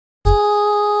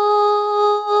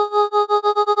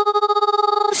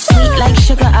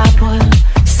sugar apple,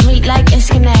 sweet like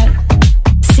Escanel.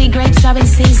 Sea grapes are in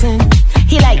season.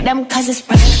 He like them cause it's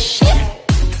fresh.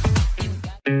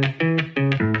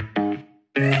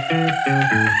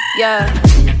 Yeah,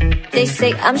 they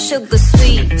say I'm sugar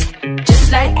sweet,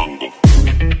 just like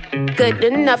good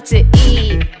enough to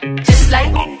eat, just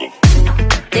like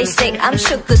they say I'm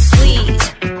sugar sweet,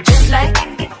 just like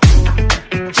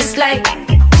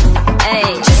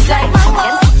hey, just like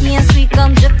yeah, sticky and sweet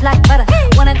gum drip like butter.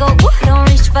 Wanna go, ooh, don't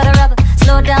reach for the rubber.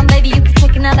 Slow down, baby, you can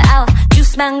take another hour.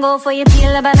 Juice mango for your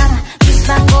peel a banana. Juice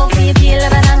mango for your peel a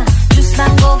banana. Juice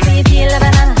mango for your peel a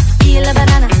banana. Peel a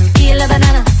banana, peel a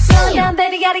banana. Slow down,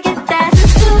 baby, gotta get that.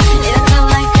 It'll come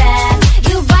like that.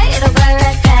 You bite, it'll go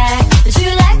right back. But you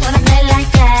like when I play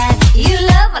like that. You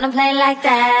love when I play like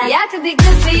that. Yeah, I could be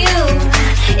good for you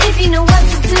if you know what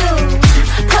to do.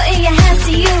 Put in your hands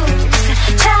to use.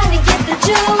 Trying to get the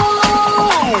juice.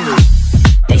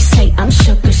 They say I'm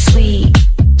sugar sweet,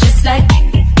 just like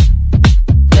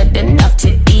good enough to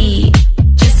eat.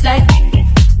 Just like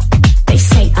they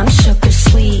say I'm sugar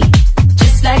sweet,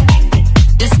 just like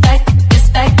just like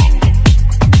just like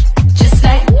just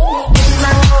like this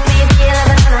mango for your peel a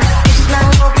banana. This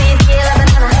mango for your peel a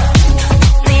banana.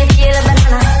 For your peel a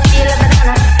banana. Peel a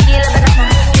banana. Peel a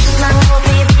banana. This mango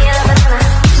for your peel a banana.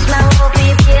 This mango for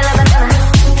your peel a banana.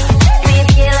 For your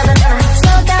peel a banana.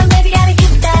 Slow down, baby, gotta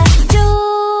get that juice.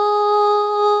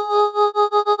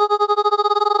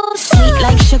 sweet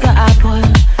like sugar apple,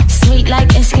 sweet like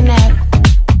Escanel.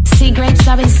 Sea grapes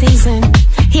are in season.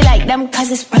 He like them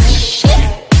cause it's fresh.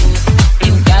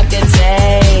 You got the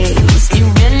taste, you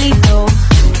really do.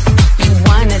 You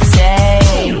wanna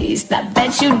taste, I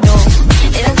bet you do.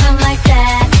 It'll come like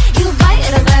that. You bite,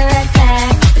 it'll go right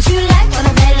back. But you like when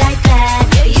I play like that.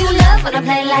 Yeah, you love when I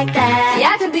play like that.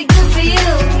 Yeah, I could be good for you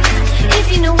if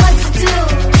you know what